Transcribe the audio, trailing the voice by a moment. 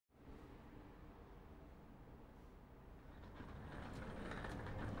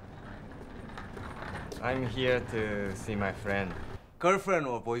I'm here to see my friend. Girlfriend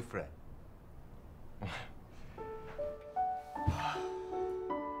or boyfriend?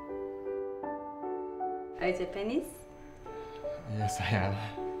 Are you Japanese? Yes, I am.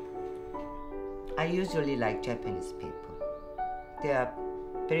 I usually like Japanese people. They are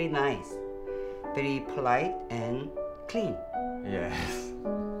very nice, very polite and clean. Yes.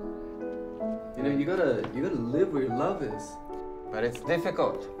 You know, you gotta live where your love is. But it's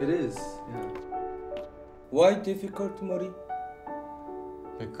difficult. It is, yeah. Why difficult, Mori?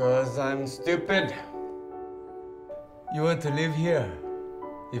 Because I'm stupid. You want to live here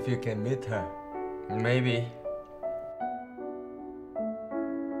if you can meet her. Maybe.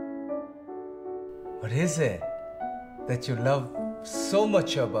 What is it that you love so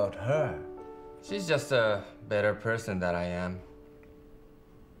much about her? She's just a better person than I am.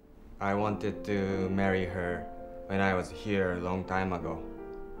 I wanted to marry her when I was here a long time ago.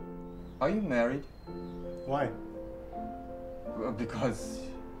 Are you married? Why? Well, because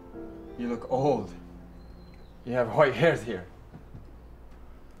you look old. You have white hairs here.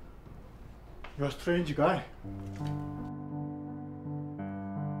 You're a strange guy.